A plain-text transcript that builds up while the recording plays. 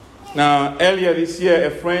Now, earlier this year,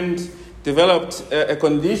 a friend developed a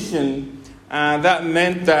condition that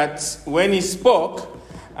meant that when he spoke,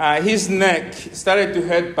 his neck started to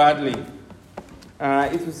hurt badly.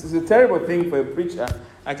 It was a terrible thing for a preacher.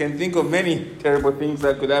 I can think of many terrible things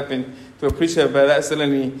that could happen to a preacher, but that's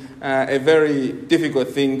certainly a very difficult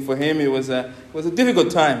thing for him. It was a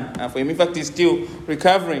difficult time for him. In fact, he's still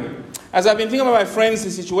recovering. As I've been thinking about my friend's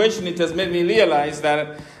situation, it has made me realize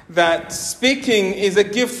that speaking is a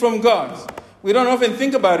gift from God. We don't often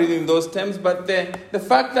think about it in those terms, but the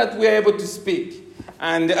fact that we are able to speak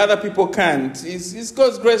and the other people can't is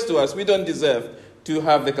God's grace to us. We don't deserve to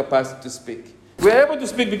have the capacity to speak. We're able to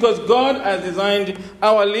speak because God has designed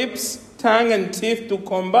our lips, tongue, and teeth to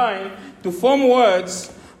combine to form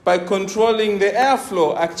words by controlling the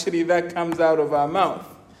airflow, actually, that comes out of our mouth.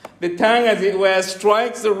 The tongue, as it were,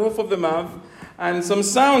 strikes the roof of the mouth, and some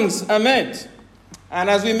sounds are made. And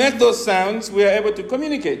as we make those sounds, we are able to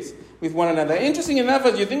communicate with one another. Interesting enough,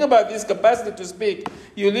 as you think about this capacity to speak,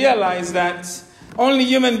 you realize that only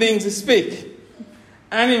human beings speak.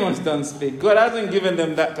 Animals don't speak. God hasn't given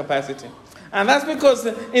them that capacity. And that's because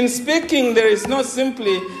in speaking, there is not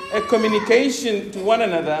simply a communication to one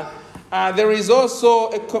another. There is also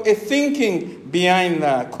a thinking behind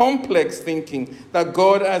that, complex thinking that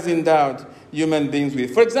God has endowed human beings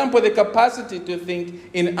with. For example, the capacity to think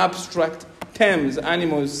in abstract terms.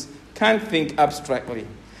 Animals can't think abstractly.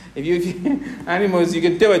 Animals, you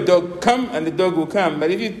can tell a dog, come, and the dog will come.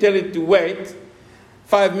 But if you tell it to wait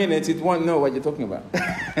 5 minutes, it won't know what you're talking about.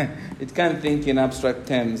 It can't think in abstract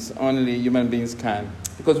terms. Only human beings can.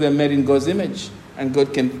 Because we are made in God's image. And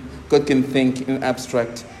God can think in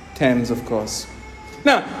abstract terms, of course.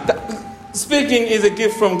 Now, speaking is a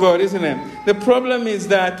gift from God, isn't it? The problem is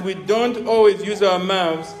that we don't always use our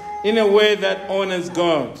mouths in a way that honors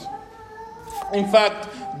God. In fact,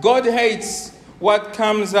 God hates what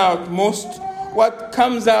comes out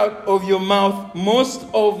of your mouth most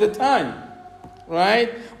of the time.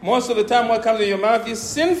 Right? Most of the time what comes out of your mouth is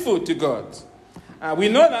sinful to God. We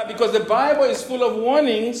know that because the Bible is full of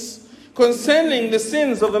warnings concerning the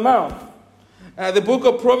sins of the mouth. The book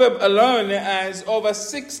of Proverbs alone has over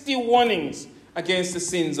 60 warnings against the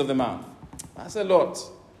sins of the mouth. That's a lot.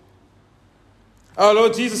 Our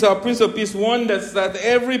Lord Jesus, our Prince of Peace, warned us that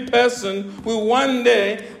every person will one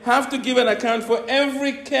day have to give an account for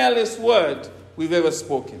every careless word we've ever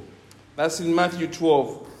spoken. That's in Matthew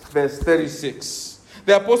 12, verse 36.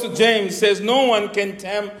 The Apostle James says, no one can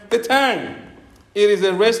tame the tongue. It is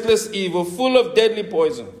a restless evil, full of deadly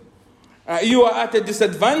poison. You are at a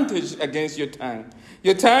disadvantage against your tongue.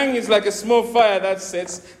 Your tongue is like a small fire that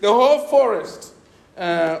sets the whole forest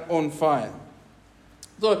on fire.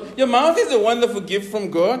 So your mouth is a wonderful gift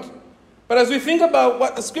from God. But as we think about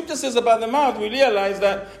what the scripture says about the mouth, we realize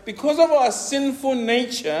that because of our sinful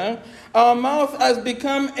nature, our mouth has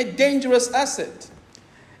become a dangerous asset.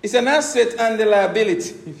 It's an asset and a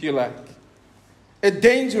liability, if you like. A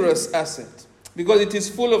dangerous asset because it is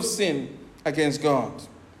full of sin against God.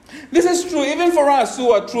 This is true even for us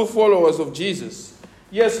who are true followers of Jesus.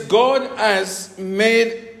 Yes, God has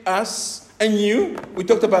made us anew. We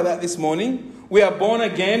talked about that this morning. We are born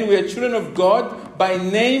again. We are children of God by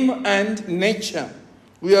name and nature.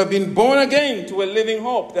 We have been born again to a living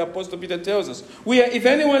hope, the Apostle Peter tells us. If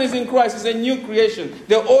anyone is in Christ, it's a new creation.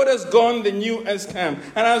 The old's gone, the new has come.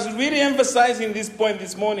 And I was really emphasizing this point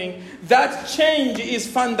this morning, that change is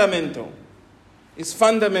fundamental. It's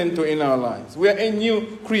fundamental in our lives. We are a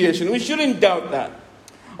new creation. We shouldn't doubt that.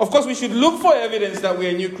 Of course, we should look for evidence that we are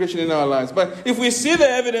a new creation in our lives. But if we see the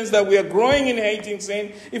evidence that we are growing in hating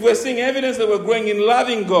sin, if we're seeing evidence that we're growing in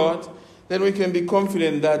loving God, then we can be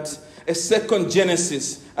confident that a second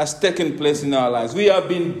Genesis has taken place in our lives. We have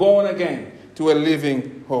been born again to a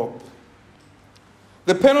living hope.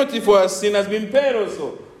 The penalty for our sin has been paid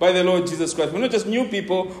also by the Lord Jesus Christ. We're not just new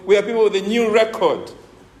people, we are people with a new record.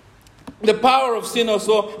 The power of sin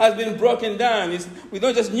also has been broken down. We're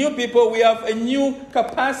not just new people, we have a new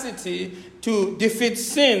capacity to defeat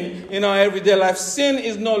sin in our everyday life. Sin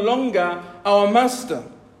is no longer our master.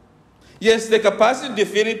 Yes, the capacity to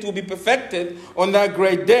defeat it will be perfected on that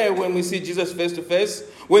great day when we see Jesus face to face,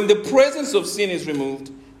 when the presence of sin is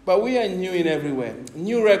removed. But we are new in every way.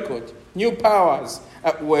 New record, new powers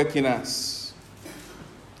at work in us.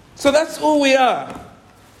 So that's who we are.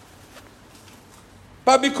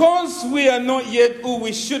 But because we are not yet who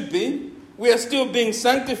we should be, we are still being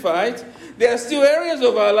sanctified, there are still areas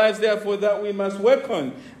of our lives, therefore, that we must work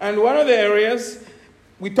on. And one of the areas,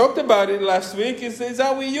 we talked about it last week, is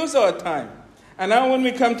how we use our time. And now when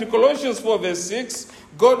we come to Colossians 4, verse 6,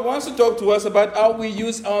 God wants to talk to us about how we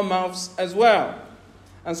use our mouths as well.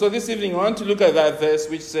 And so this evening I want to look at that verse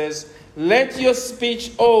which says, let your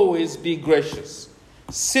speech always be gracious,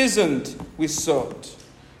 seasoned with salt,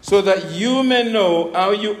 so that you may know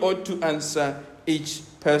how you ought to answer each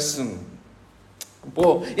person.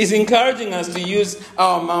 Paul is encouraging us to use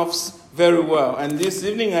our mouths very well. And this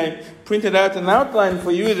evening I printed out an outline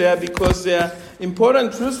for you there because they are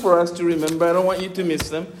important truths for us to remember. I don't want you to miss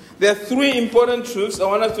them. There are 3 important truths I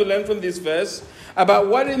want us to learn from this verse about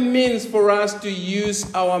what it means for us to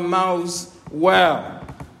use our mouths well.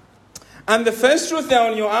 And the first truth there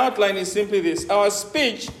on your outline is simply this. Our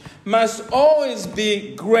speech must always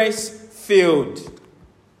be grace-filled.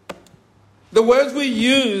 The words we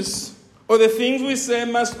use or the things we say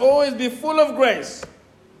must always be full of grace.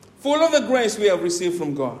 Full of the grace we have received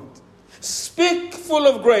from God. Speak full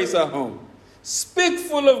of grace at home. Speak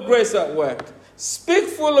full of grace at work. Speak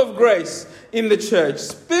full of grace in the church.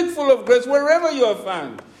 Speak full of grace wherever you are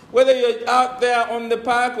found. Whether you're out there on the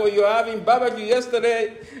park or you're having barbecue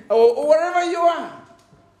yesterday or wherever you are.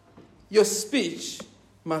 Your speech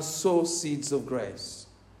must sow seeds of grace.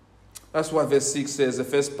 That's what verse 6 says, the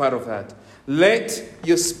first part of that. Let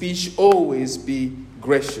your speech always be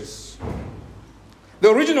gracious. The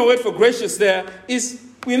original word for gracious there is,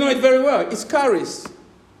 we know it very well, it's charis.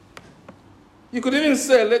 You could even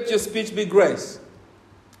say, let your speech be grace.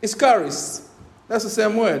 It's charis. That's the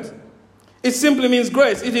same word. It simply means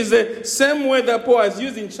grace. It is the same word that Paul has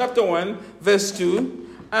used in chapter 1, verse 2,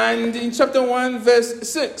 and in chapter 1, verse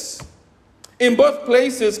 6. In both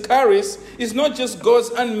places, charis is not just God's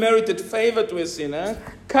unmerited favor to a sinner.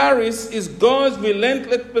 Charis is God's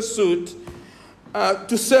relentless pursuit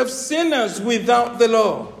to serve sinners without the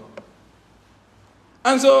law.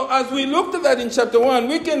 And so as we looked at that in chapter 1,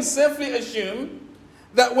 we can safely assume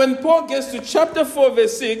that when Paul gets to chapter 4,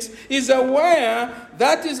 verse 6, he's aware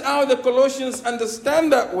that is how the Colossians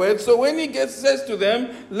understand that word. So when he says to them,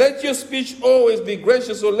 let your speech always be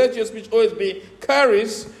gracious, or let your speech always be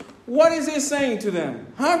charis, what is he saying to them?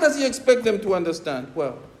 How does he expect them to understand?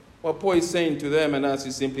 Well, what Paul is saying to them and us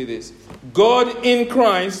is simply this. God in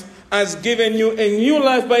Christ has given you a new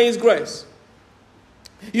life by his grace.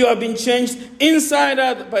 You have been changed inside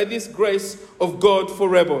out by this grace of God for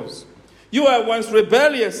rebels. You were once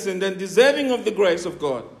rebellious and undeserving of the grace of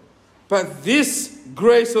God. But this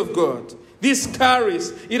grace of God, this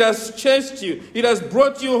charis, it has chased you. It has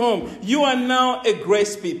brought you home. You are now a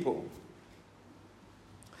grace people.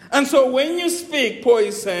 And so when you speak, Paul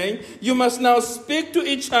is saying, you must now speak to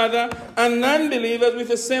each other and non-believers with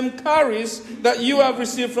the same charis that you have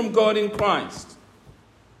received from God in Christ.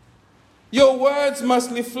 Your words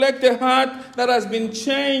must reflect a heart that has been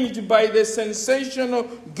changed by the sensational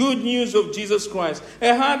good news of Jesus Christ.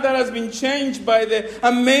 A heart that has been changed by the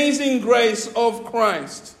amazing grace of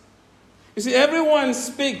Christ. You see, everyone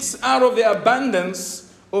speaks out of the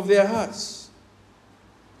abundance of their hearts.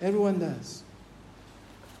 Everyone does.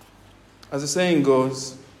 As the saying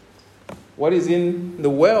goes, what is in the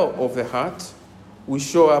well of the heart will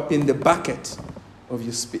show up in the bucket of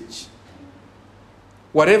your speech.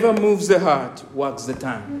 Whatever moves the heart wags the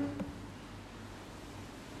tongue.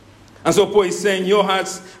 And so Paul is saying your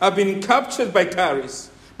hearts have been captured by charis,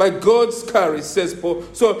 by God's charis, says Paul.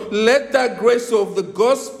 So let that grace of the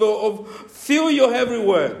gospel fill your every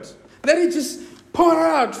word. Let it just pour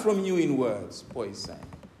out from you in words, Paul is saying.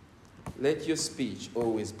 Let your speech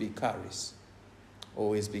always be charis,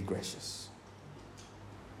 always be gracious.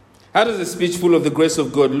 How does a speech full of the grace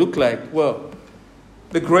of God look like? Well,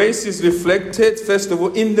 the grace is reflected, first of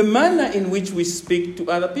all, in the manner in which we speak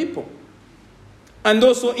to other people. And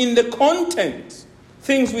also in the content,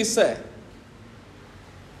 things we say.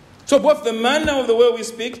 So both the manner of the way we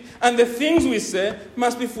speak and the things we say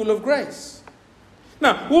must be full of grace.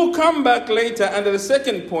 Now, we'll come back later under the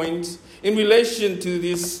second point in relation to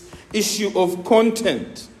this issue of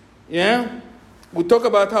content. Yeah? We'll talk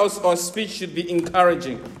about how our speech should be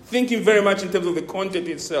encouraging, thinking very much in terms of the content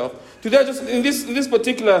itself. Today, just in this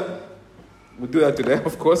particular, we'll do that today,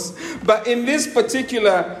 of course, but in this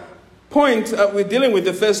particular point, we're dealing with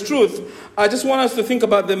the first truth. I just want us to think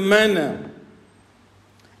about the manner.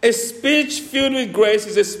 A speech filled with grace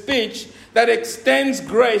is a speech that extends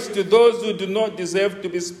grace to those who do not deserve to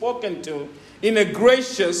be spoken to in a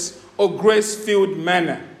gracious or grace-filled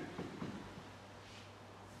manner.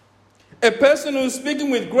 A person who is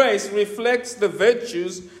speaking with grace reflects the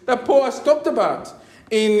virtues that Paul has talked about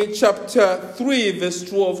in chapter 3, verse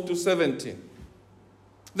 12 to 17.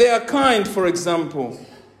 They are kind, for example,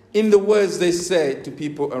 in the words they say to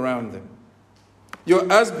people around them. Your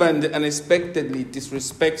husband unexpectedly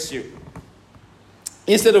disrespects you.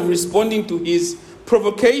 Instead of responding to his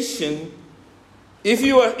provocation, If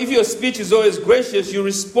your speech is always gracious, you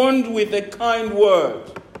respond with a kind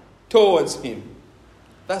word towards him.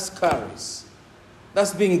 That's charis.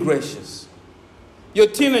 That's being gracious. Your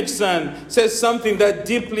teenage son says something that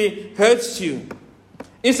deeply hurts you.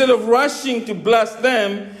 Instead of rushing to blast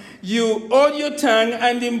them, you hold your tongue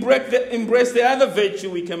and embrace the other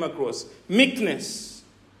virtue we came across, meekness.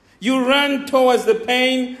 You run towards the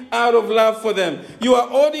pain out of love for them. You are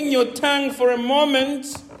holding your tongue for a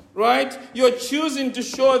moment, right? You're choosing to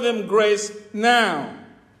show them grace now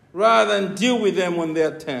rather than deal with them on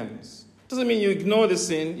their terms. Doesn't mean you ignore the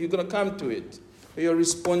sin. You're going to come to it. But you're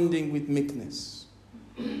responding with meekness.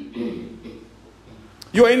 You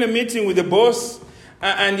are in a meeting with the boss,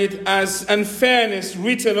 and it has unfairness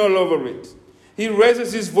written all over it. He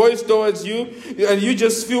raises his voice towards you, and you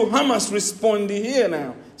just feel, I must respond here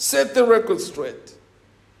now. Set the record straight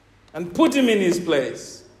and put him in his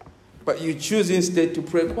place. But you choose instead to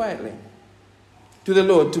pray quietly to the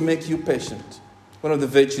Lord to make you patient. One of the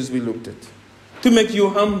virtues we looked at. To make you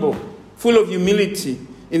humble, full of humility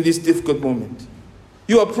in this difficult moment.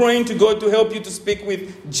 You are praying to God to help you to speak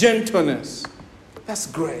with gentleness. That's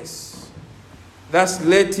grace. That's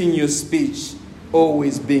letting your speech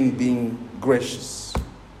always being gracious.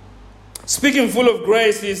 Speaking full of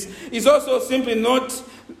grace is also simply not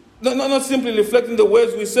simply reflecting the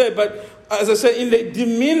words we say, but as I say, in the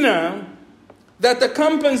demeanor that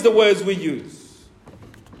accompanies the words we use.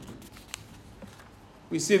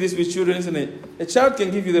 We see this with children, isn't it? A child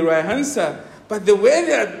can give you the right answer, but the way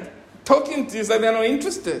they are talking to you is like they're not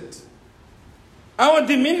interested. Our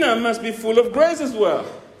demeanor must be full of grace as well.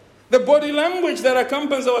 The body language that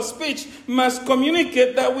accompanies our speech must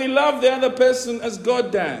communicate that we love the other person as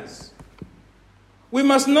God does. We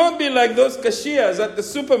must not be like those cashiers at the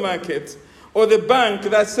supermarket or the bank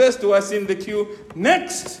that says to us in the queue,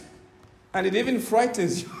 next. And it even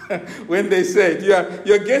frightens you when they say it.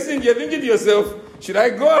 You're guessing, you're thinking to yourself, should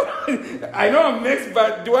I go? I know I'm next,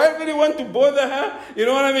 but do I really want to bother her? You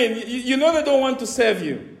know what I mean? You know they don't want to serve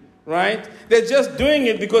you, right? They're just doing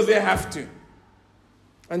it because they have to.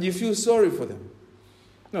 And you feel sorry for them.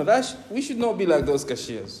 No, we should not be like those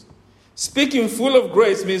cashiers. Speaking full of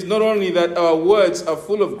grace means not only that our words are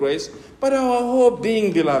full of grace, but our whole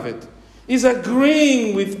being, beloved, is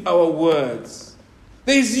agreeing with our words.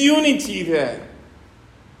 There is unity there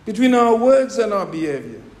between our words and our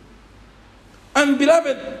behavior. And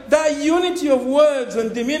beloved, that unity of words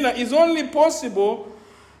and demeanor is only possible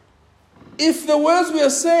if the words we are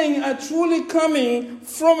saying are truly coming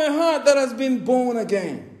from a heart that has been born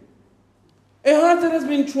again. A heart that has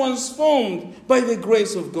been transformed by the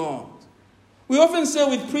grace of God. We often say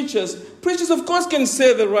with preachers of course can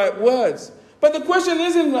say the right words. But the question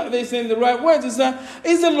isn't that they saying the right words, is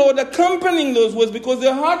the Lord accompanying those words, because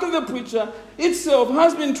the heart of the preacher itself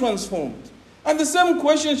has been transformed. And the same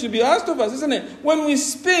question should be asked of us, isn't it? When we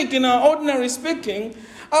speak in our ordinary speaking,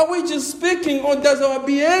 are we just speaking, or does our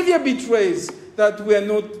behavior betrays that we are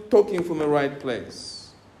not talking from the right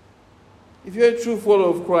place? If you're a true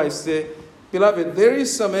follower of Christ, say, beloved, there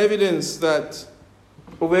is some evidence that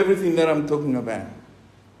of everything that I'm talking about.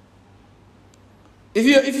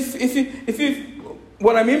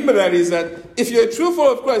 What I mean by that is that if you're a true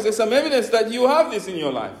follower of Christ, there's some evidence that you have this in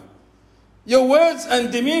your life. Your words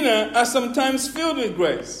and demeanor are sometimes filled with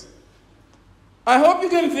grace. I hope you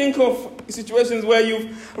can think of situations where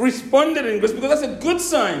you've responded in grace, because that's a good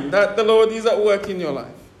sign that the Lord is at work in your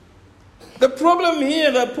life. The problem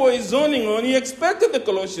here that Paul is zoning on, he expected the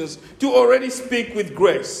Colossians to already speak with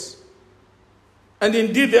grace. And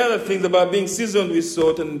indeed, the other things about being seasoned with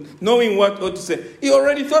salt and knowing what ought to say, he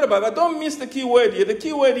already thought about that. Don't miss the key word here. The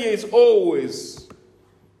key word here is always.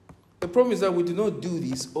 The problem is that we do not do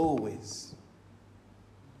this always.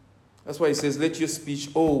 That's why he says, let your speech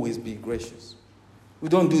always be gracious. We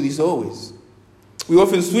don't do this always. We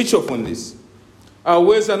often switch off on this. Our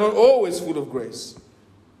words are not always full of grace.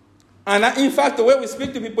 And in fact, the way we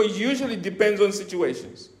speak to people usually depends on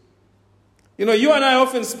situations. You know, you and I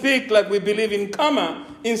often speak like we believe in karma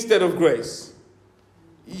instead of grace.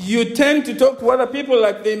 You tend to talk to other people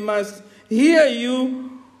like they must hear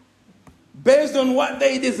you based on what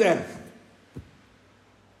they deserve.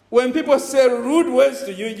 When people say rude words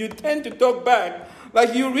to you, you tend to talk back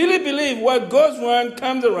like you really believe what goes around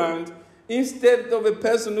comes around, instead of a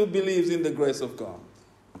person who believes in the grace of God.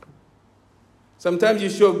 Sometimes you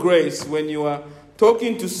show grace when you are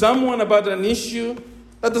talking to someone about an issue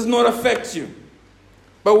that does not affect you.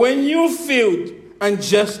 But when you feel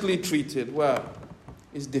unjustly treated, well,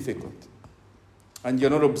 it's difficult. And you're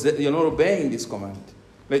not obeying this command.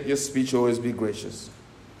 Let your speech always be gracious.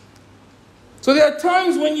 So there are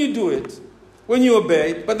times when you do it, when you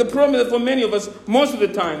obey it. But the problem is that for many of us, most of the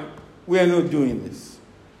time, we are not doing this.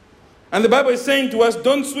 And the Bible is saying to us,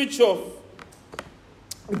 don't switch off.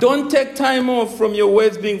 Don't take time off from your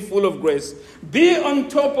words being full of grace. Be on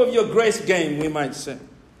top of your grace game, we might say.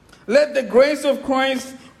 Let the grace of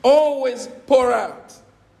Christ always pour out.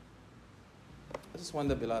 I just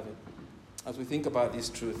wonder, beloved, as we think about this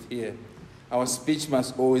truth here, our speech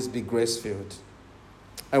must always be grace-filled.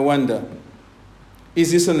 I wonder,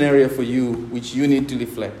 is this an area for you which you need to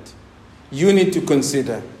reflect? You need to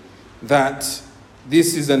consider that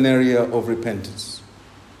this is an area of repentance.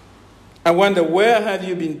 I wonder, where have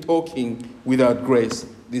you been talking without grace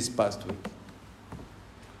this past week?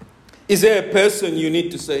 Is there a person you need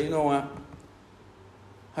to say, you know what?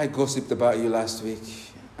 I gossiped about you last week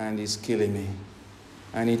and it's killing me.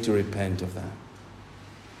 I need to repent of that.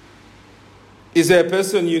 Is there a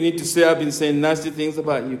person you need to say, I've been saying nasty things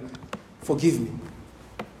about you? Forgive me.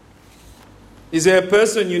 Is there a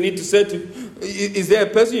person you need to say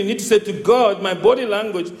to God, my body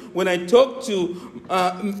language when I talk to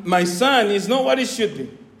my son is not what it should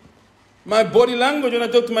be. My body language when I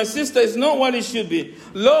talk to my sister is not what it should be.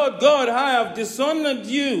 Lord God, I have dishonored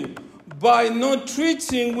you by not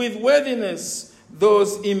treating with worthiness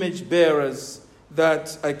those image bearers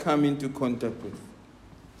that I come into contact with.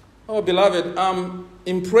 Oh, beloved, I'm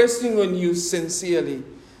impressing on you sincerely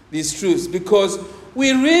these truths because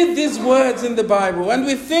we read these words in the Bible and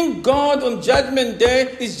we think God on Judgment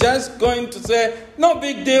Day is just going to say, no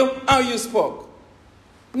big deal how you spoke.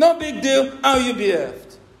 No big deal how you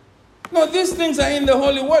behaved. No, these things are in the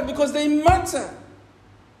Holy Word because they matter.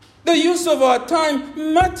 The use of our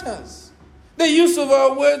time matters. The use of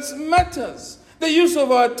our words matters. The use of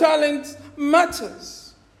our talent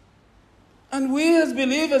matters. And we as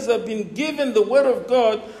believers have been given the Word of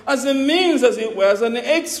God as a means, as it were, as an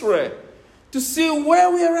X-ray, to see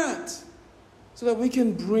where we are at, so that we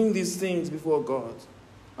can bring these things before God.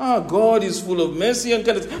 God is full of mercy and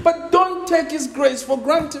kindness. But don't take His grace for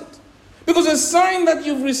granted. Because a sign that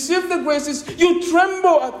you've received the grace is you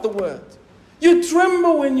tremble at the Word. You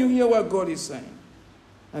tremble when you hear what God is saying.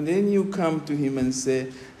 And then you come to Him and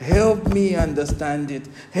say, help me understand it.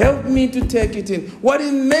 Help me to take it in. What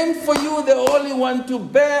it meant for you, the Holy One, to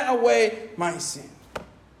bear away my sin.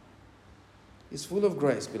 It's full of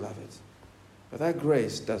grace, beloved. But that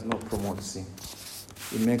grace does not promote sin.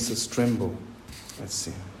 It makes us tremble at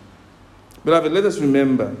sin. Beloved, let us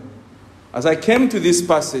remember, as I came to this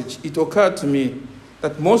passage, it occurred to me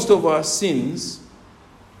that most of our sins,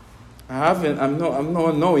 I'm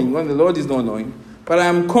not knowing, when the Lord is not knowing, but I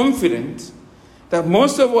am confident that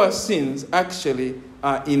most of our sins actually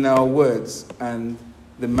are in our words and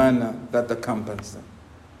the manner that accompanies them.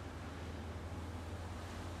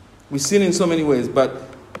 We sin in so many ways, but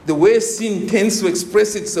the way sin tends to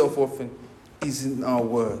express itself often is in our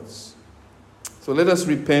words. So let us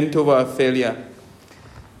repent of our failure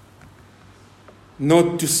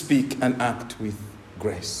not to speak and act with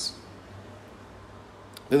grace.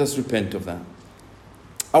 Let us repent of that.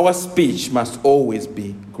 Our speech must always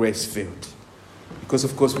be grace-filled. Because,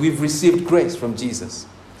 of course, we've received grace from Jesus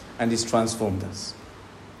and He's transformed us.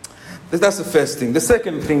 That's the first thing. The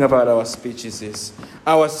second thing about our speech is this.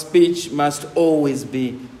 Our speech must always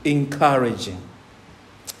be encouraging.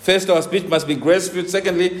 First, our speech must be grace-filled.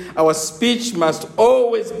 Secondly, our speech must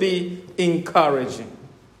always be encouraging.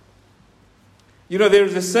 You know, there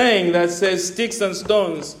is a saying that says, sticks and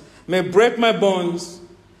stones may break my bones,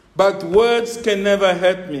 but words can never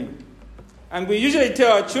hurt me. And we usually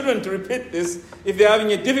tell our children to repeat this if they're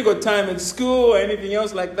having a difficult time at school or anything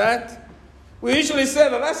else like that. We usually say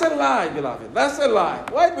that that's a lie, beloved. That's a lie.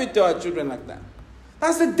 Why do we tell our children like that?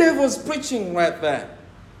 That's the devil's preaching right there.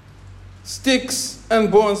 Sticks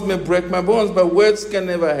and bones may break my bones, but words can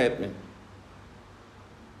never hurt me.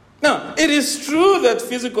 Now, it is true that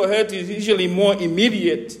physical hurt is usually more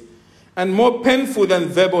immediate and more painful than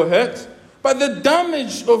verbal hurt. But the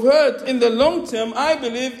damage of hurt in the long term, I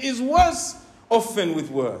believe, is worse often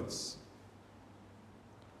with words.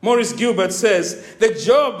 Maurice Gilbert says, the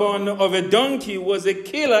jawbone of a donkey was a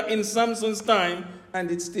killer in Samson's time, and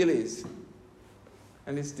it still is.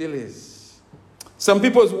 And it still is. Some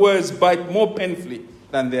people's words bite more painfully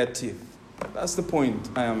than their teeth. That's the point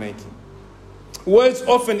I am making. Words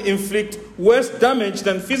often inflict worse damage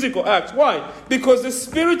than physical acts. Why? Because the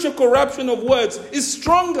spiritual corruption of words is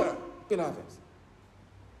stronger, beloved.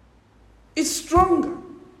 It's stronger.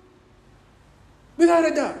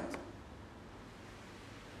 Without a doubt.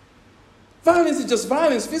 Violence is just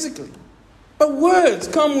violence physically. But words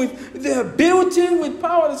come with, they are built in with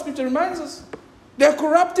power, the scripture reminds us. Their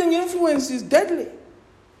corrupting influence is deadly.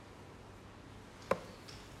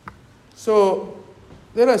 So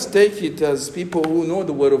let us take it as people who know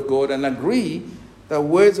the Word of God and agree that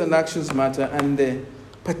words and actions matter, and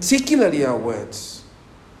particularly our words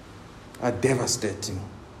are devastating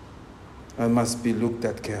and must be looked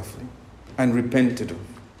at carefully and repented of.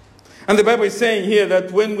 And the Bible is saying here that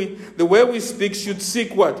the way we speak should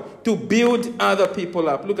seek what? To build other people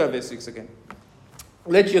up. Look at verse 6 again.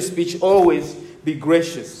 Let your speech always be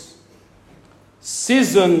gracious,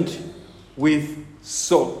 seasoned with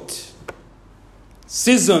salt.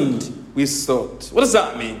 Seasoned with salt. What does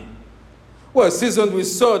that mean? Well, seasoned with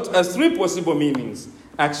salt has three possible meanings,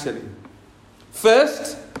 actually.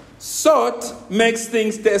 First, salt makes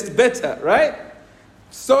things taste better, right?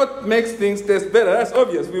 Salt makes things taste better. That's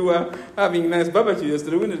obvious. We were having nice barbecue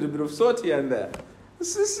yesterday. We need a bit of salt here and there.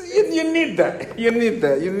 You need that. You need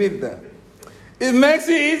that. You need that. It makes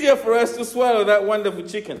it easier for us to swallow that wonderful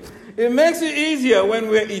chicken. It makes it easier when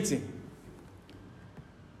we're eating.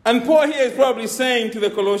 And Paul here is probably saying to the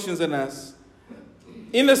Colossians and us,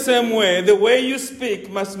 in the same way, the way you speak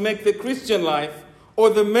must make the Christian life or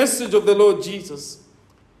the message of the Lord Jesus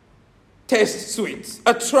taste sweet,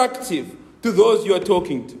 attractive to those you are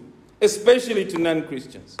talking to, especially to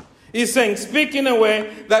non-Christians. He's saying, speak in a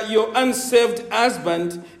way that your unsaved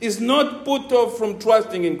husband is not put off from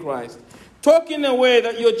trusting in Christ. Talk in a way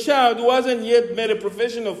that your child who hasn't yet made a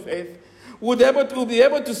profession of faith will be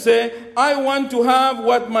able to say, I want to have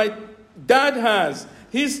what my dad has.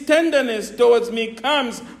 His tenderness towards me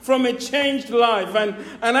comes from a changed life, and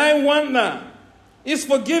I want that. His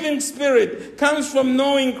forgiving spirit comes from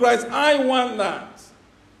knowing Christ. I want that.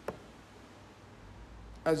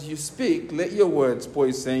 As you speak, let your words, Paul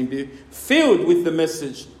is saying, be filled with the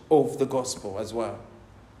message of the gospel as well.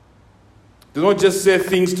 Do not just say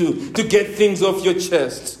things to get things off your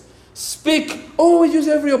chest. Speak. Always use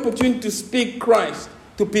every opportunity to speak Christ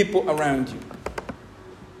to people around you.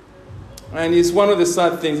 And it's one of the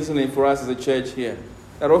sad things, isn't it, for us as a church here,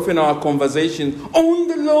 that often our conversations on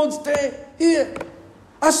the Lord's Day here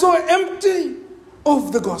are so empty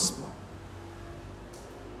of the gospel.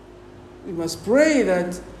 We must pray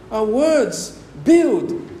that our words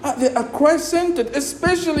are Christ-centered,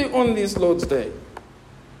 especially on this Lord's Day.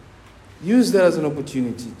 Use that as an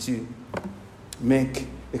opportunity to make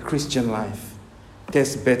a Christian life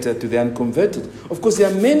taste better to the unconverted. Of course, there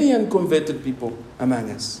are many unconverted people among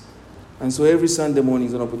us. And so every Sunday morning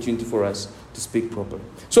is an opportunity for us to speak properly.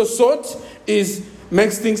 So salt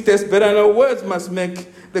makes things taste better, and our words must make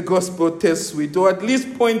the gospel taste sweet, or at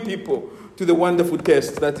least point people to the wonderful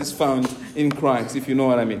taste that is found in Christ, if you know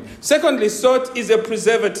what I mean. Secondly, salt is a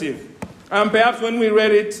preservative. And perhaps when we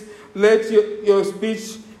read it, let your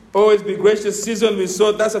speech always be gracious, seasoned with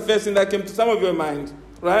salt. That's the first thing that came to some of your mind,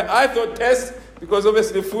 right? I thought taste, because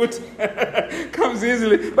obviously food comes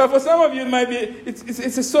easily. But for some of you, it might be,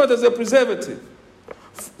 it's a salt as a preservative.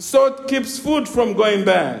 Salt keeps food from going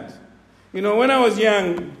bad. You know, when I was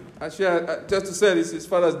young, actually, just to say this is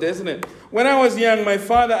Father's Day, isn't it? When I was young, my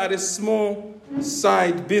father had a small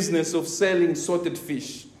side business of selling salted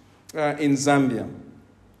fish in Zambia.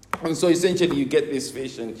 And so essentially you get this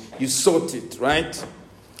fish and you salt it, right?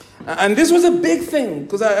 And this was a big thing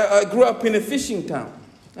because I grew up in a fishing town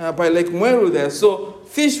by Lake Mweru there. So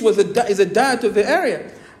fish is a diet of the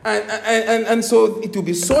area. And so it will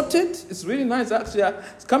be salted. It's really nice, actually.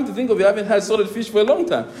 Come to think of it, I haven't had salted fish for a long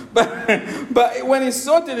time. But when it's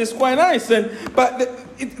salted, it's quite nice. But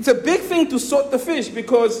it's a big thing to salt the fish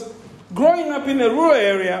because growing up in a rural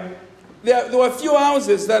area, there were a few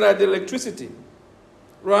houses that had electricity,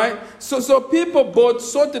 right? So people bought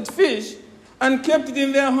salted fish and kept it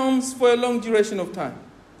in their homes for a long duration of time.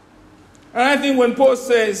 And I think when Paul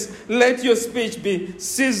says, let your speech be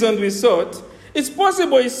seasoned with salt, it's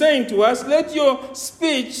possible he's saying to us, let your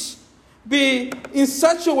speech be in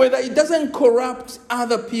such a way that it doesn't corrupt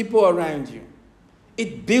other people around you.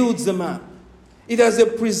 It builds them up. It has a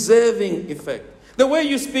preserving effect. The way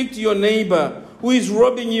you speak to your neighbor who is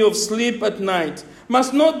robbing you of sleep at night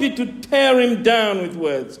must not be to tear him down with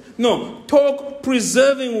words. No, talk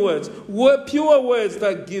preserving words, pure words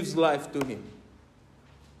that gives life to him.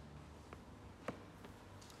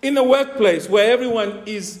 In the workplace where everyone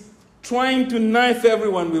is trying to knife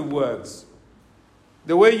everyone with words,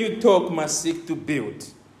 the way you talk must seek to build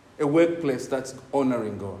a workplace that's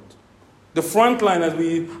honoring God. The front line, as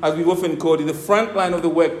we often call it, the front line of the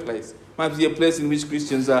workplace must be a place in which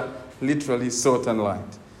Christians are literally salt and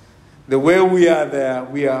light. The way we are there,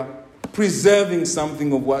 we are preserving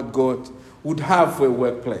something of what God would have for a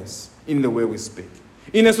workplace in the way we speak.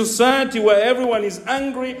 In a society where everyone is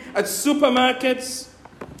angry at supermarkets,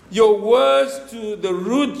 your words to the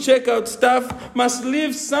rude checkout staff must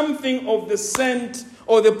leave something of the scent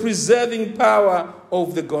or the preserving power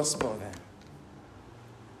of the gospel there.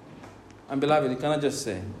 And beloved, can I just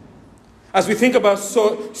say, as we think about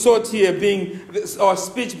salt here being, our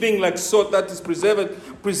speech being like salt that is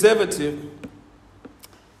preservative,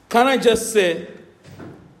 can I just say,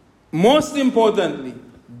 most importantly,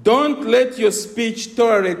 don't let your speech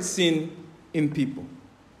tolerate sin in people.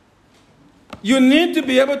 You need to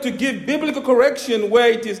be able to give biblical correction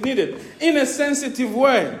where it is needed, in a sensitive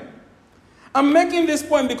way. I'm making this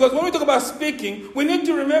point because when we talk about speaking, we need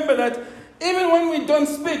to remember that even when we don't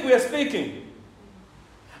speak, we are speaking.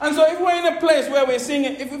 And so if we're in a place where we're seeing,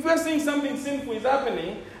 if we're seeing something sinful is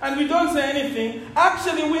happening, and we don't say anything,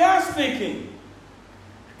 actually we are speaking.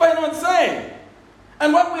 By not saying.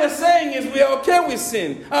 And what we are saying is we are okay with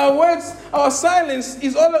sin. Our words, our silence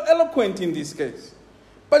is all eloquent in this case.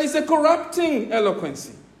 But it's a corrupting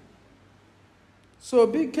eloquency. So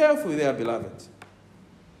be careful there, beloved.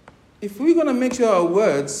 If we're going to make sure our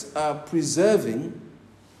words are preserving,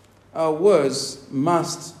 our words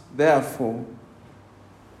must, therefore,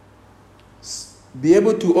 be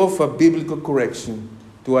able to offer biblical correction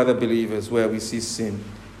to other believers where we see sin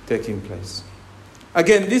taking place.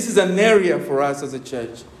 Again, this is an area for us as a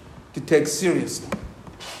church to take seriously.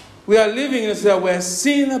 We are living in a world where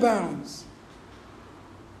sin abounds.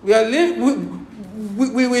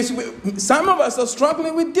 Some of us are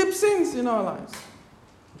struggling with deep sins in our lives.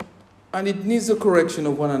 And it needs a correction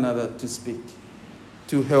of one another to speak,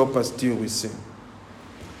 to help us deal with sin.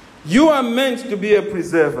 You are meant to be a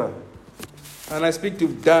preserver. And I speak to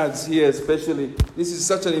dads here especially. This is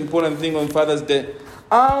such an important thing on Father's Day.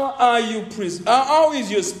 How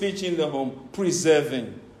is your speech in the home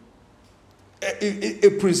preserving?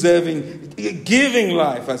 Preserving, giving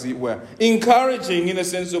life, as it were. Encouraging in a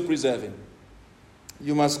sense of preserving.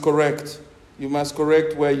 You must correct. You must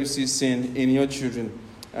correct where you see sin in your children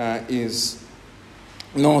is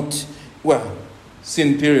not,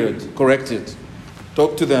 sin period, corrected.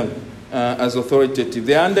 Talk to them as authoritative.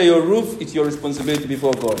 They're under your roof, it's your responsibility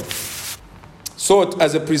before God. Salt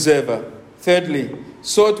as a preserver. Thirdly,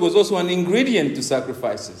 salt was also an ingredient to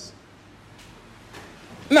sacrifices.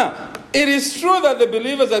 Now, it is true that the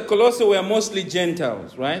believers at Colossae were mostly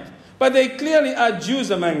Gentiles, right? But they clearly are Jews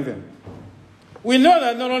among them. We know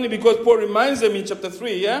that not only because Paul reminds them in chapter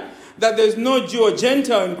 3, that there's no Jew or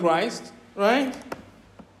Gentile in Christ, right?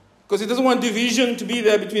 Because he doesn't want division to be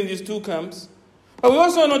there between these two camps. But we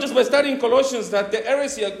also know just by studying Colossians that the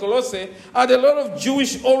heresy at Colossae had a lot of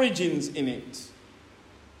Jewish origins in it.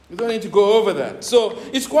 We don't need to go over that. So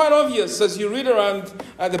it's quite obvious as you read around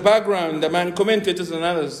the background among commentators and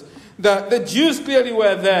others that the Jews clearly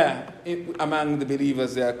were there among the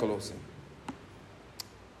believers there at Colossae.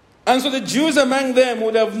 And so the Jews among them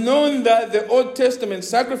would have known that the Old Testament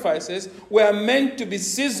sacrifices were meant to be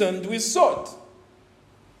seasoned with salt.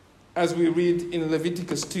 As we read in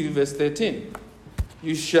Leviticus 2 verse 13.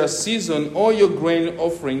 You shall season all your grain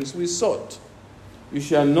offerings with salt. You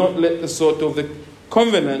shall not let the salt of the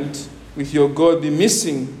covenant with your God be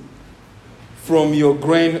missing from your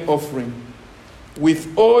grain offering.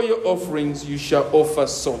 With all your offerings you shall offer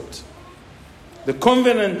salt. The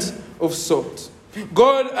covenant of salt.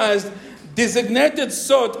 God has designated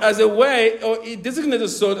salt as a way, or he designated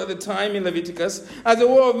salt at the time in Leviticus, as a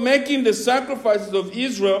way of making the sacrifices of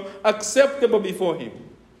Israel acceptable before him.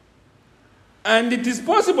 And it is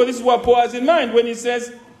possible, this is what Paul has in mind when he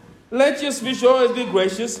says, let your speech always be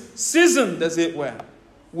gracious, seasoned, as it were,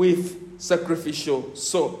 with sacrificial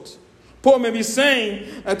salt. Paul may be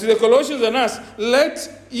saying to the Colossians and us,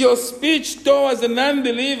 let your speech towards the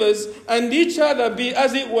non-believers and each other be,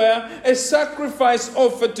 as it were, a sacrifice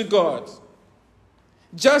offered to God.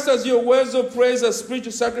 Just as your words of praise are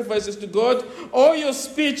spiritual sacrifices to God, all your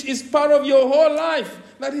speech is part of your whole life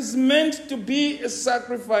that is meant to be a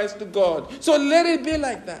sacrifice to God. So let it be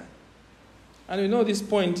like that. And we know this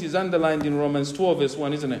point is underlined in Romans 12 verse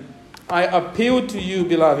 1, isn't it? I appeal to you,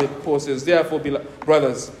 beloved, Paul says, therefore,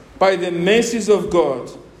 brothers, by the mercies of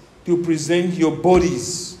God, to present your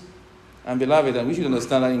bodies. And beloved, and we should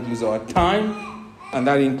understand that includes our time, and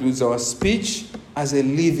that includes our speech, as a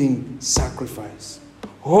living sacrifice.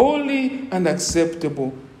 Holy and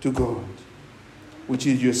acceptable to God, which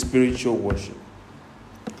is your spiritual worship.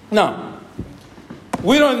 Now,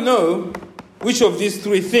 we don't know which of these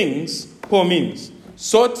three things Paul means.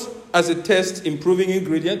 Salt as a taste improving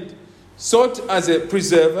ingredient, salt as a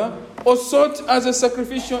preserver, or salt as a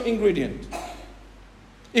sacrificial ingredient.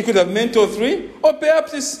 He could have meant all three, or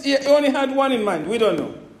perhaps he only had one in mind. We don't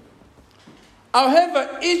know.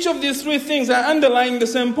 However, each of these three things are underlying the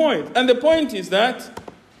same point. And the point is that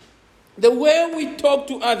the way we talk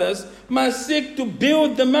to others must seek to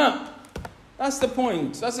build them up. That's the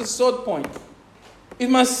point. That's the sort point.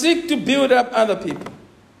 It must seek to build up other people.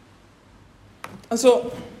 And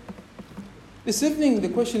so, this evening, the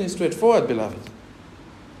question is straightforward, beloved.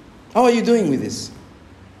 How are you doing with this?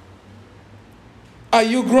 Are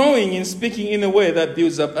you growing in speaking in a way that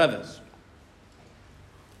builds up others?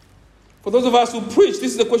 For those of us who preach,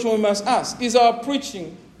 this is the question we must ask. Is our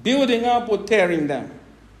preaching building up or tearing down?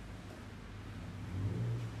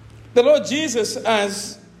 The Lord Jesus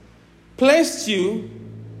has placed you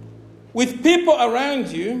with people around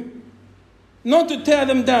you, not to tear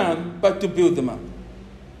them down, but to build them up.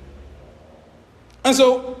 And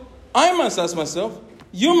so, I must ask myself,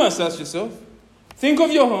 you must ask yourself, think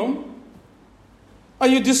of your home. Are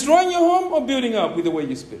you destroying your home or building up with the way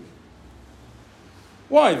you speak?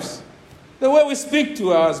 Wives, the way we speak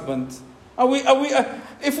to our husband,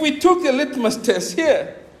 if we took the litmus test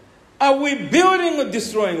here, are we building or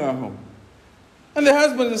destroying our home? And the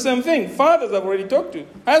husband, the same thing. Fathers, I've already talked to.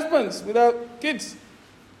 Husbands without kids.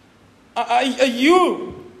 Are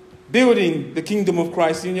you building the kingdom of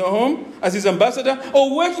Christ in your home as his ambassador,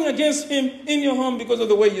 or working against him in your home because of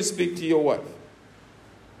the way you speak to your wife?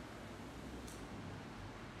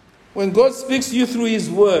 When God speaks to you through his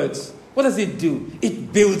words, what does it do?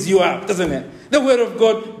 It builds you up, doesn't it? The word of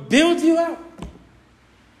God builds you up.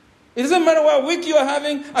 It doesn't matter what week you are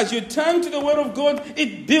having, as you turn to the word of God,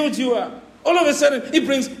 it builds you up. All of a sudden, it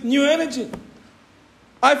brings new energy.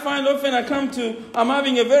 I find often I'm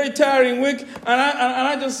having a very tiring week, and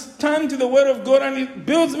I just turn to the word of God, and it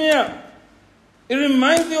builds me up. It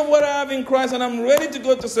reminds me of what I have in Christ, and I'm ready to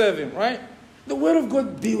go to serve him, right? The word of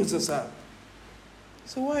God builds us up.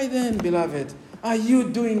 So why then, beloved, are you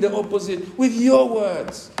doing the opposite with your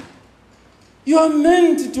words? You are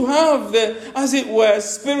meant to have the, as it were,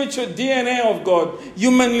 spiritual DNA of God,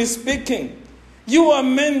 humanly speaking. You are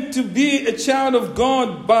meant to be a child of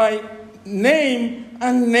God by name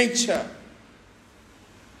and nature.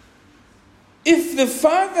 If the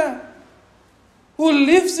Father who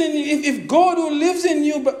lives in you, if God who lives in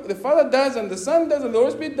you, but the Father does and the Son does and the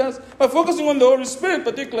Holy Spirit does, by focusing on the Holy Spirit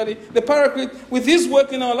particularly, the Paraclete, with his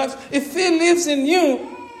work in our lives, if he lives in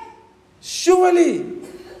you, surely,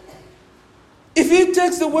 if he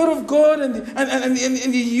takes the word of God and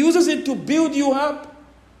he uses it to build you up,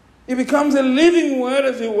 it becomes a living word,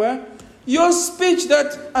 as it were, your speech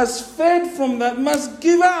that has fed from that must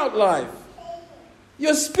give out life.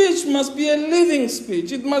 Your speech must be a living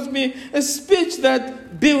speech. It must be a speech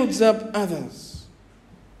that builds up others.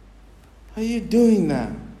 Are you doing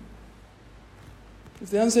that?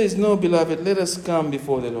 If the answer is no, beloved, let us come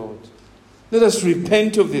before the Lord. Let us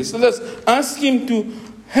repent of this. Let us ask him to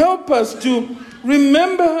help us to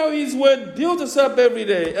remember how his word builds us up every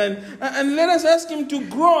day. And let us ask him to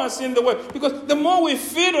grow us in the word. Because the more we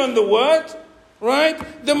feed on the word,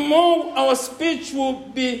 right, the more our speech will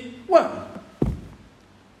be,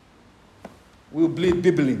 we'll bleed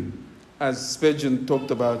bibbling. As Spurgeon talked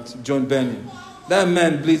about John Bunyan. That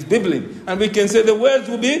man bleeds bibbling. And we can say the words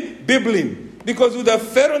will be bibbling. Because we have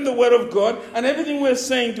fed on the word of God, and everything we're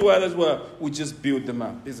saying to others, we just build them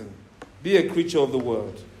up, isn't it? Be a creature of the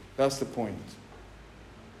word. That's the point.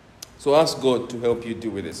 So ask God to help you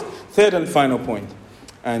deal with this. Third and final point,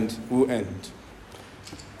 and we'll end.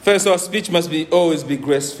 First, our speech must always be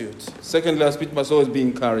grace-filled. Secondly, our speech must always be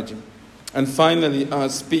encouraging. And finally, our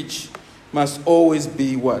speech must always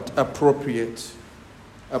be what? Appropriate.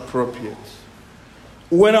 Appropriate.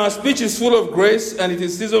 When our speech is full of grace and it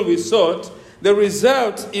is seasoned with salt, the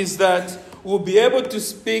result is that we'll be able to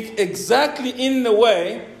speak exactly in the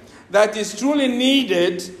way that is truly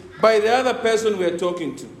needed by the other person we are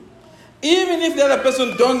talking to. Even if the other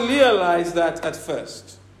person don't realize that at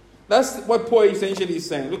first. That's what Paul essentially is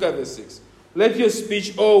saying. Look at verse 6. Let your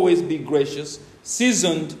speech always be gracious,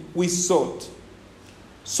 seasoned with salt.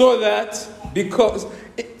 So that, you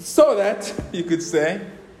could say,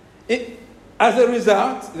 as a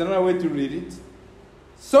result, there's another way to read it,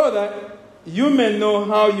 so that you may know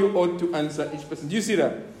how you ought to answer each person. Do you see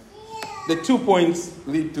that? The 2 points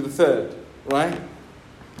lead to the third, right?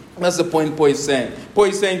 That's the point Paul is saying. Paul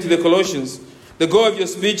is saying to the Colossians, the goal of your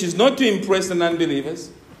speech is not to impress the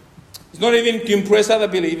non-believers. It's not even to impress other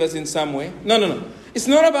believers in some way. No. It's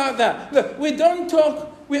not about that. Look, we don't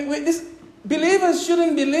talk... believers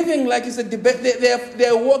shouldn't be living like it's a debate.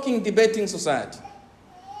 They're a walking debating society.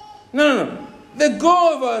 No. The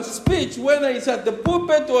goal of our speech, whether it's at the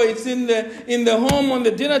pulpit or it's in the home on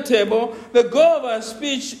the dinner table, the goal of our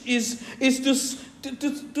speech is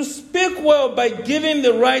to speak well by giving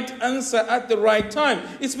the right answer at the right time.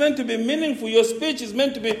 It's meant to be meaningful. Your speech is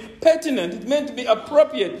meant to be pertinent. It's meant to be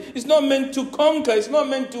appropriate. It's not meant to conquer. It's not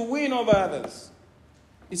meant to win over others.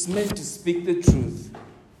 is meant to speak the truth.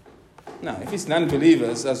 Now, if it's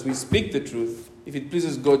non-believers, as we speak the truth, if it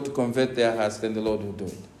pleases God to convert their hearts, then the Lord will do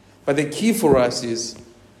it. But the key for us is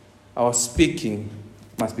our speaking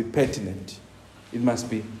must be pertinent. It must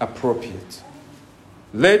be appropriate.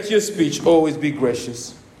 Let your speech always be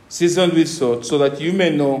gracious, seasoned with salt, so that you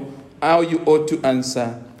may know how you ought to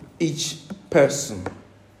answer each person.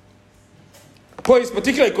 Paul is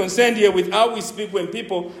particularly concerned here with how we speak when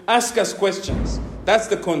people ask us questions. That's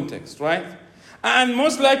the context, right? And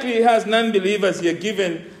most likely he has non-believers here,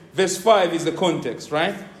 given verse 5 is the context,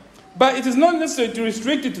 right? But it is not necessary to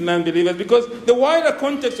restrict it to non-believers, because the wider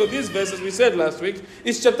context of these verses, we said last week,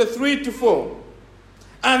 is chapter 3 to 4.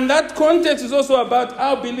 And that context is also about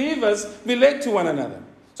how believers relate to one another.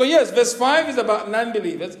 So yes, verse 5 is about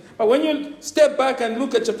non-believers, but when you step back and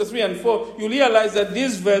look at chapter 3 and 4, you realize that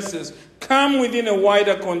these verses come within a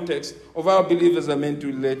wider context of how believers are meant to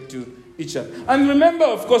relate to each other. And remember,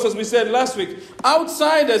 of course, as we said last week,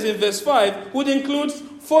 outsiders in verse 5 would include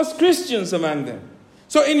false Christians among them.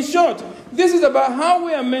 So in short, this is about how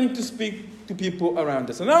we are meant to speak to people around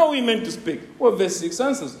us. And how are we meant to speak? Well, verse 6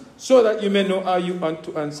 answers, so that you may know how you want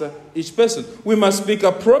to answer each person. We must speak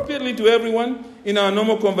appropriately to everyone in our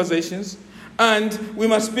normal conversations. And we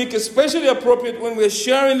must speak especially appropriate when we're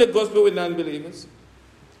sharing the gospel with non-believers.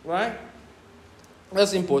 Right?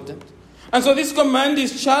 That's important. And so this command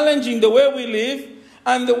is challenging the way we live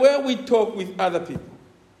and the way we talk with other people.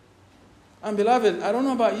 And beloved, I don't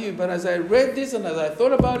know about you, but as I read this and as I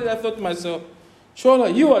thought about it, I thought to myself,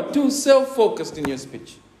 Shola, you are too self-focused in your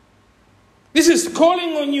speech. This is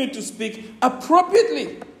calling on you to speak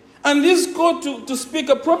appropriately. And this call to speak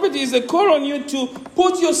appropriately is a call on you to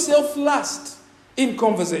put yourself last in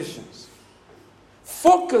conversations.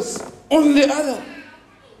 Focus on the other.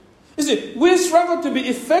 You see, we struggle to be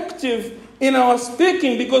effective in our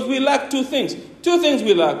speaking because we lack two things. Two things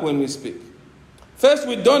we lack when we speak. First,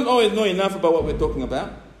 we don't always know enough about what we're talking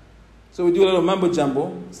about. So we do a little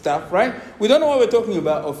mumbo-jumbo stuff, right? We don't know what we're talking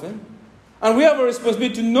about often. And we have a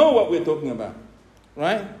responsibility to know what we're talking about,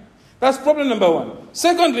 right? That's problem number one.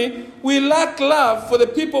 Secondly, we lack love for the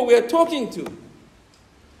people we are talking to.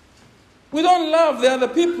 We don't love the other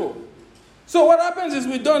people. So what happens is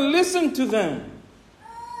we don't listen to them.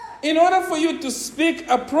 In order for you to speak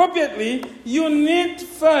appropriately, you need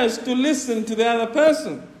first to listen to the other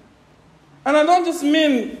person. And I don't just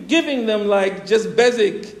mean giving them like just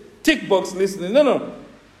basic tick box listening. No.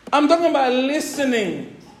 I'm talking about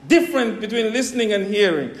listening. Different between listening and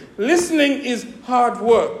hearing. Listening is hard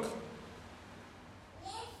work.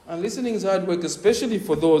 And listening is hard work, especially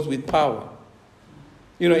for those with power.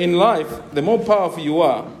 You know, in life, the more powerful you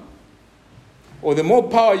are, or the more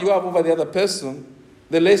power you have over the other person,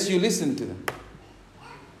 the less you listen to them.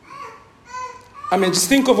 I mean, just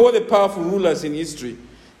think of all the powerful rulers in history.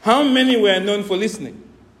 How many were known for listening?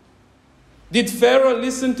 Did Pharaoh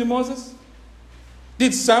listen to Moses?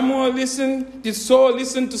 Did Samuel listen? Did Saul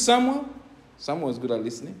listen to Samuel? Samuel was good at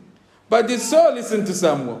listening. But did Saul listen to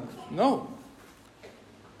Samuel? No.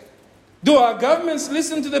 Do our governments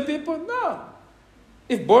listen to the people? No.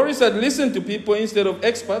 If Boris had listened to people instead of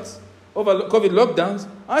experts over COVID lockdowns,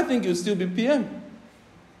 I think he would still be PM.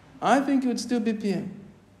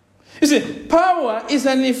 You see, power is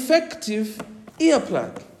an effective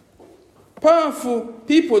earplug. Powerful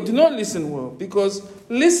people do not listen well because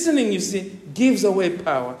listening, you see, gives away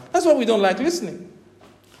power. That's why we don't like listening.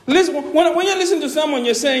 Listen, when you listen to someone,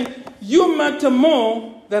 you're saying, you matter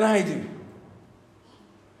more than I do.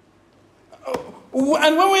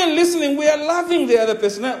 And when we're listening, we are loving the other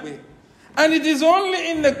person, aren't we? And it is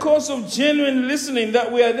only in the course of genuine listening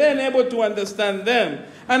that we are then able to understand them.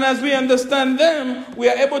 And as we understand them, we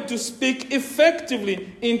are able to speak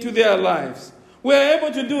effectively into their lives. We are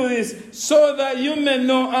able to do this so that you may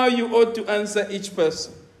know how you ought to answer each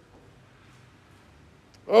person.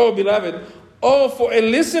 Oh, beloved, oh, for a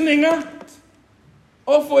listening act,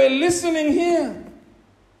 oh, for a listening here,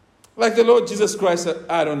 like the Lord Jesus Christ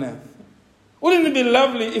had on earth. Wouldn't it be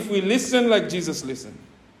lovely if we listen like Jesus listened?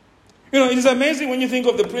 You know, it is amazing when you think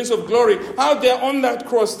of the Prince of Glory, out there on that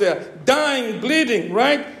cross there, dying, bleeding,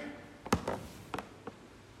 right?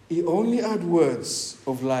 He only had words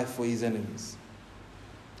of life for his enemies.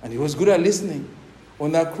 And he was good at listening.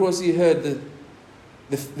 On that cross, he heard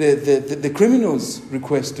the criminal's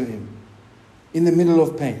request to him in the middle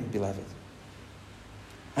of pain, beloved.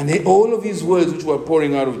 And all of his words which were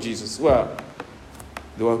pouring out of Jesus, well,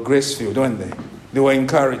 they were grace-filled, weren't they? They were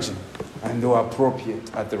encouraging. And they were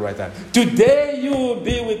appropriate at the right time. Today you will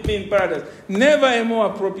be with me in paradise. Never a more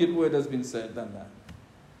appropriate word has been said than that.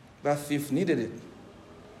 That thief needed it.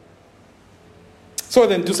 So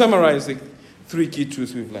then, to summarize, the Three key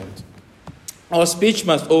truths we've learned. Our speech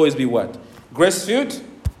must always be what? Grace-filled,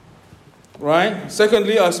 right?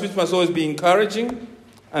 Secondly, our speech must always be encouraging.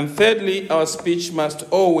 And thirdly, our speech must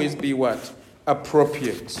always be what?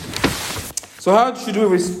 Appropriate. So how should we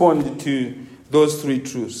respond to those three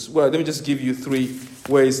truths? Well, let me just give you three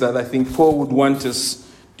ways that I think Paul would want us,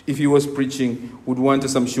 if he was preaching, would want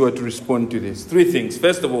us, I'm sure, to respond to this. Three things.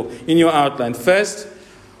 First of all, in your outline. First,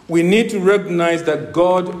 we need to recognize that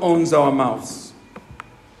God owns our mouths.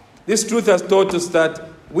 This truth has taught us that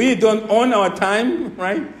we don't own our time,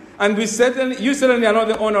 right? And you certainly are not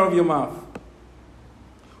the owner of your mouth.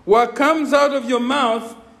 What comes out of your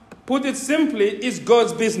mouth, put it simply, is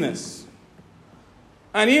God's business.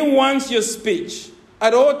 And he wants your speech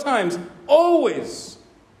at all times, always,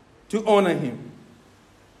 to honor him.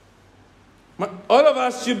 All of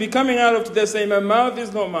us should be coming out of today saying, my mouth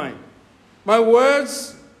is not mine. My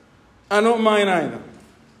words are not mine either.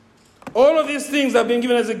 All of these things have been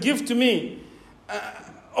given as a gift to me.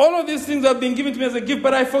 All of these things have been given to me as a gift,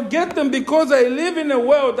 but I forget them because I live in a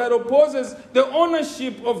world that opposes the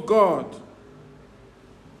ownership of God.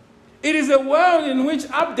 It is a world in which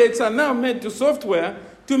updates are now made to software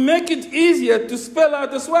to make it easier to spell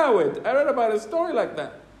out a swear word. I read about a story like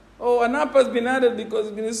that. Oh, an app has been added because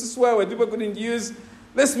it's a swear word. People couldn't use.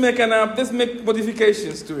 Let's make an app. Let's make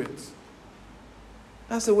modifications to it.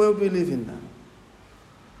 That's the world we live in now.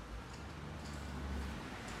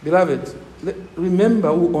 Beloved,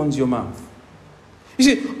 remember who owns your mouth. You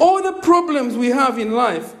see, all the problems we have in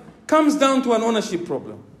life comes down to an ownership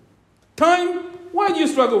problem. Time, why do you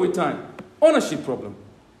struggle with time? Ownership problem.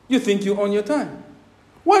 You think you own your time.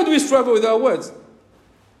 Why do we struggle with our words?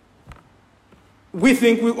 We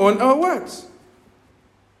think we own our words.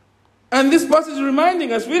 And this passage is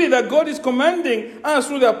reminding us really that God is commanding us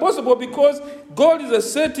through the apostle because God is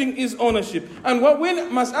asserting his ownership. And what we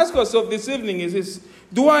must ask ourselves this evening is this: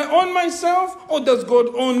 do I own myself or does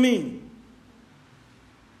God own me?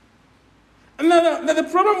 And now the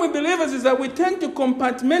problem with believers is that we tend to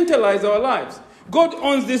compartmentalize our lives. God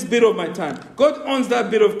owns this bit of my time. God owns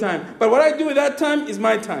that bit of time. But what I do with that time is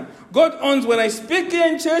my time. God owns when I speak here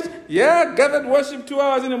in church. Yeah, gathered worship 2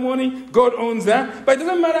 hours in the morning. God owns that. But it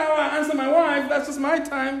doesn't matter how I answer my wife. That's just my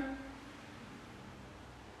time.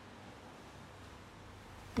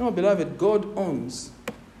 No, beloved, God owns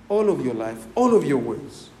all of your life, all of your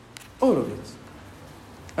words, all of it.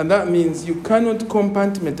 And that means you cannot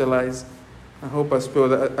compartmentalize. I hope I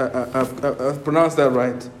spelled that. I've pronounced that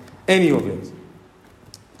right. Any of it.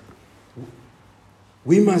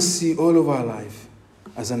 We must see all of our life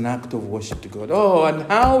as an act of worship to God. Oh, and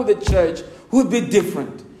how the church would be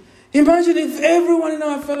different. Imagine if everyone in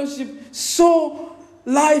our fellowship saw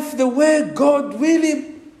life the way God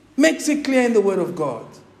really makes it clear in the Word of God.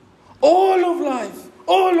 All of life,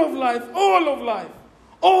 all of life, all of life,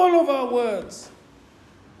 all of our words.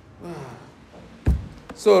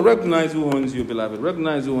 So recognize who owns you, beloved.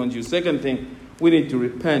 Recognize who owns you. Second thing, we need to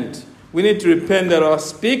repent. We need to repent that our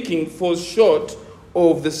speaking falls short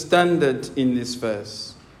of the standard in this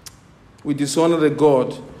verse. We dishonor the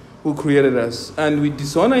God who created us, and we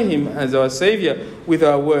dishonor him as our Savior with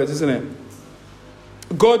our words, isn't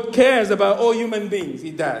it? God cares about all human beings.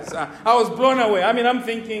 He does. I was blown away. I'm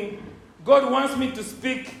thinking, God wants me to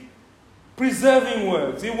speak preserving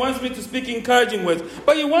words. He wants me to speak encouraging words.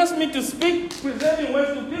 But he wants me to speak preserving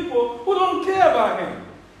words to people who don't care about him.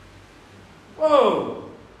 Whoa.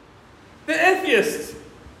 The atheist.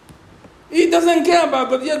 He doesn't care about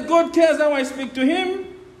God, yet God cares how I speak to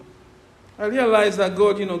him. I realize that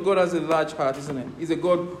God has a large heart, isn't it? He's a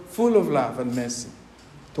God full of love and mercy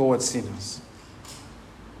towards sinners.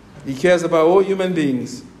 He cares about all human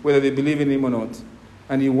beings, whether they believe in him or not.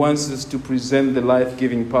 And he wants us to present the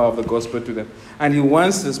life-giving power of the gospel to them. And he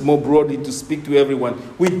wants us more broadly to speak to everyone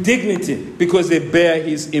with dignity because they bear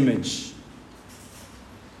his image.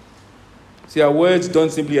 See, our words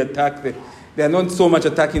don't simply attack they are not so much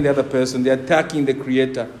attacking the other person. They're attacking the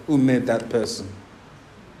Creator who made that person.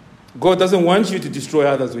 God doesn't want you to destroy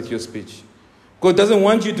others with your speech. God doesn't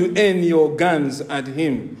want you to aim your guns at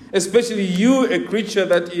him. Especially you, a creature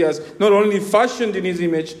that he has not only fashioned in his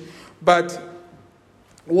image, but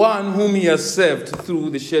one whom he has saved through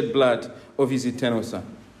the shed blood of his eternal Son.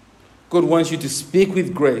 God wants you to speak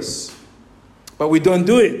with grace. But we don't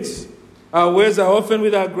do it. Our words are often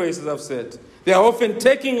without grace, as I've said. They are often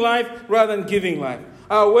taking life rather than giving life.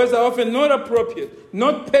 Our words are often not appropriate,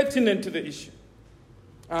 not pertinent to the issue.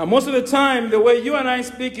 Most of the time, the way you and I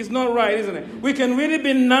speak is not right, isn't it? We can really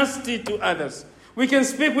be nasty to others. We can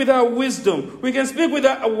speak without wisdom. We can speak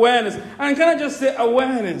without awareness. And can I just say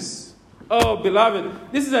awareness? Oh, beloved,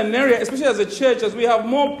 this is an area, especially as a church, as we have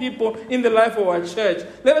more people in the life of our church.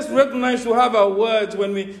 Let us recognize to have our words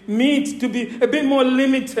when we meet to be a bit more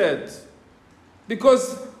limited.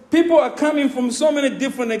 Because people are coming from so many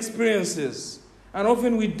different experiences. And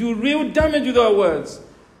often we do real damage with our words.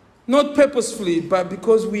 Not purposefully, but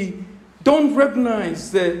because we don't recognize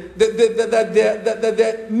that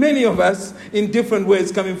there are many of us in different ways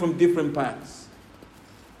coming from different paths.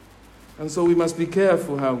 And so we must be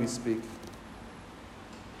careful how we speak.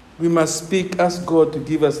 We must speak, ask God to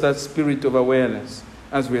give us that spirit of awareness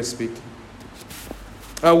as we are speaking.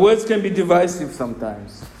 Our words can be divisive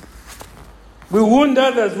sometimes. We wound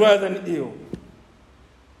others rather than heal.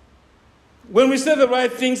 When we say the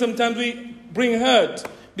right thing, sometimes we bring hurt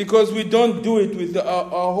because we don't do it with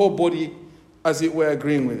our whole body, as it were,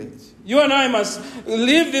 agreeing with it. You and I must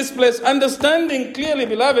leave this place understanding clearly,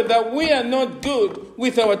 beloved, that we are not good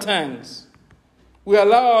with our tongues. We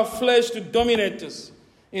allow our flesh to dominate us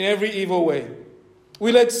in every evil way.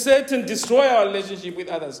 We let Satan destroy our relationship with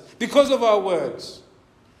others because of our words.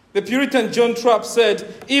 The Puritan John Trapp said,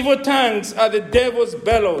 "Evil tongues are the devil's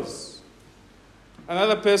bellows."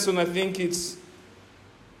 Another person, I think it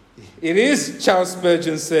is Charles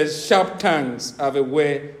Spurgeon, says, "Sharp tongues have a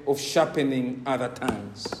way of sharpening other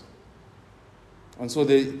tongues." And so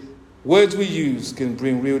the words we use can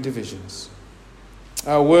bring real divisions.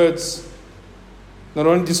 Our words not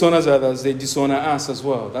only dishonor others, they dishonor us as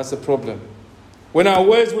well. That's the problem. When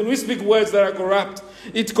we speak words that are corrupt,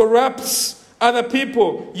 it corrupts other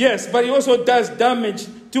people, yes, but it also does damage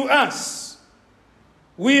to us.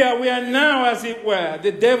 We are now, as it were,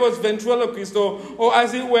 the devil's ventriloquist, or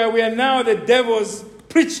as it were, we are now the devil's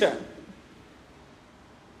preacher.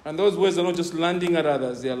 And those words are not just landing at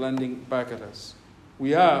others, they are landing back at us.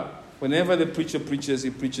 Whenever the preacher preaches,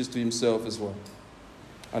 he preaches to himself as well.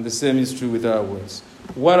 And the same is true with our words.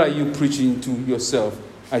 What are you preaching to yourself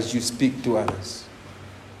as you speak to others?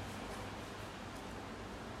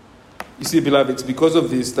 You see, beloved, it's because of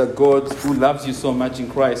this that God, who loves you so much in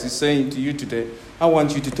Christ, is saying to you today, I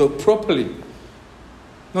want you to talk properly.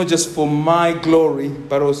 Not just for my glory,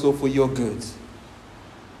 but also for your good.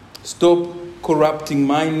 Stop corrupting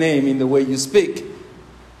my name in the way you speak.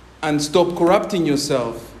 And stop corrupting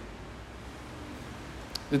yourself.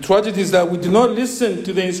 The tragedy is that we do not listen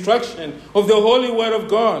to the instruction of the Holy Word of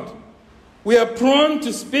God. We are prone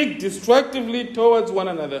to speak destructively towards one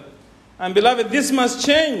another. And beloved, this must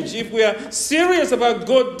change if we are serious about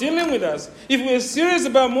God dealing with us. If we are serious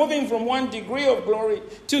about moving from one degree of glory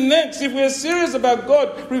to next. If we are serious about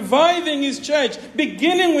God reviving His church,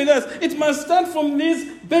 beginning with us. It must start from these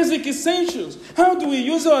basic essentials. How do we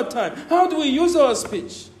use our time? How do we use our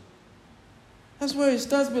speech? That's where it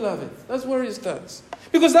starts, beloved. That's where it starts.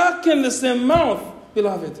 Because how can the same mouth,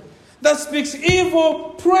 beloved, that speaks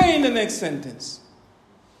evil, pray in the next sentence?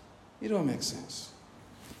 It don't make sense.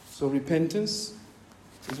 So repentance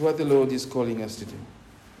is what the Lord is calling us to do.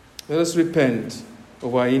 Let us repent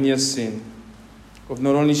of our heinous sin, of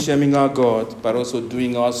not only shaming our God, but also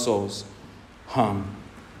doing our souls harm.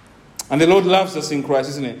 And the Lord loves us in Christ,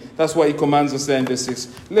 isn't it? That's why He commands us there in verse 6.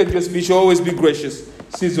 Let your speech always be gracious,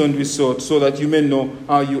 seasoned with salt, so that you may know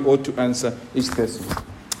how you ought to answer each person.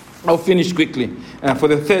 I'll finish quickly, for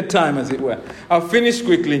the third time, as it were. I'll finish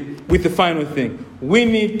quickly with the final thing. We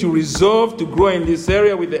need to resolve to grow in this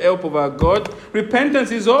area with the help of our God.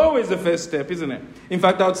 Repentance is always the first step, isn't it? In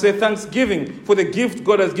fact, I would say thanksgiving for the gift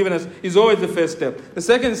God has given us is always the first step. The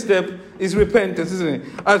second step is repentance, isn't it?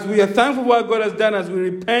 As we are thankful for what God has done, as we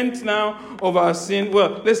repent now of our sin,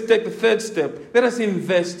 well, let's take the third step. Let us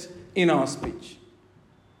invest in our speech.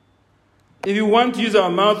 If you want to use our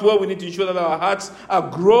mouth well, we need to ensure that our hearts are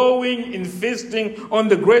growing in feasting on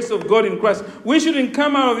the grace of God in Christ. We shouldn't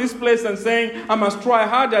come out of this place and saying, I must try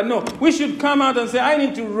harder. No, we should come out and say, I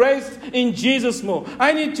need to rest in Jesus more.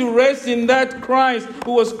 I need to rest in that Christ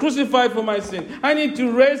who was crucified for my sin. I need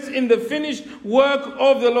to rest in the finished work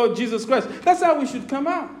of the Lord Jesus Christ. That's how we should come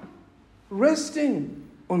out. Resting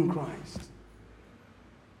on Christ.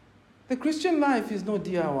 The Christian life is no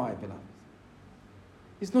DIY, beloved.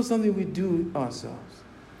 It's not something we do ourselves.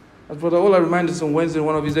 As Brother Ola reminded us on Wednesday,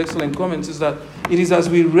 one of his excellent comments is that it is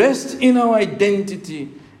as we rest in our identity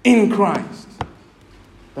in Christ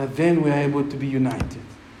that then we are able to be united,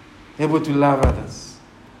 able to love others.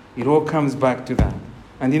 It all comes back to that.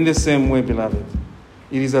 And in the same way, beloved,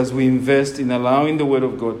 it is as we invest in allowing the Word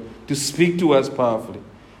of God to speak to us powerfully,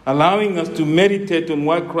 allowing us to meditate on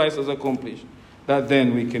what Christ has accomplished, that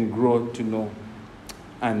then we can grow to know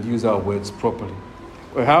and use our words properly.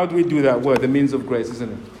 Well, how do we do that? Well, the means of grace,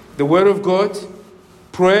 isn't it? The Word of God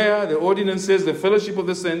prayer, the ordinances, the fellowship of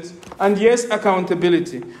the saints, and yes,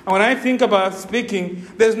 accountability. And when I think about speaking,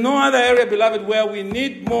 there's no other area, beloved, where we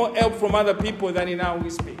need more help from other people than in how we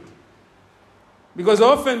speak. Because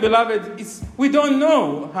often, beloved, we don't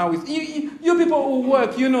know how it's... You people who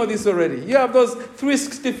work, you know this already. You have those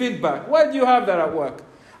 360 feedback. Why do you have that at work?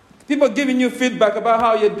 People giving you feedback about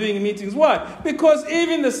how you're doing in meetings. Why? Because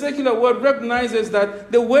even the secular world recognizes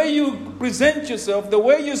that the way you present yourself, the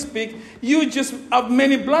way you speak, you just have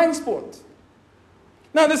many blind spots.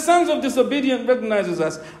 Now, the sons of disobedience recognizes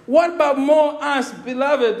us. What about more us,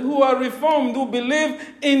 beloved, who are reformed, who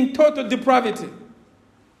believe in total depravity?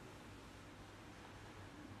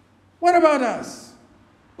 What about us,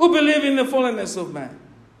 who believe in the fallenness of man?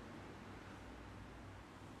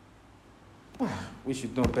 We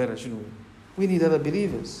should know better, shouldn't we? We need other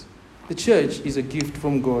believers. The church is a gift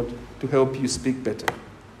from God to help you speak better.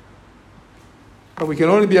 But we can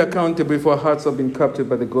only be accountable if our hearts have been captured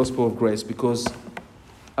by the gospel of grace, because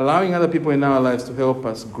allowing other people in our lives to help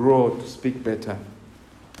us grow to speak better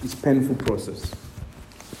is a painful process.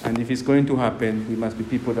 And if it's going to happen, we must be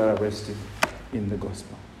people that are rested in the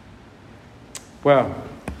gospel. Well,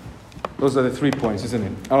 those are the 3 points, isn't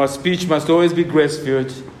it? Our speech must always be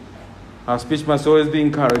grace-filled. Our speech must always be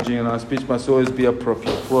encouraging, and our speech must always be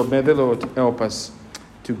appropriate. Well, may the Lord help us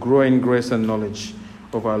to grow in grace and knowledge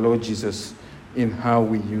of our Lord Jesus in how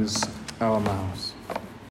we use our mouths.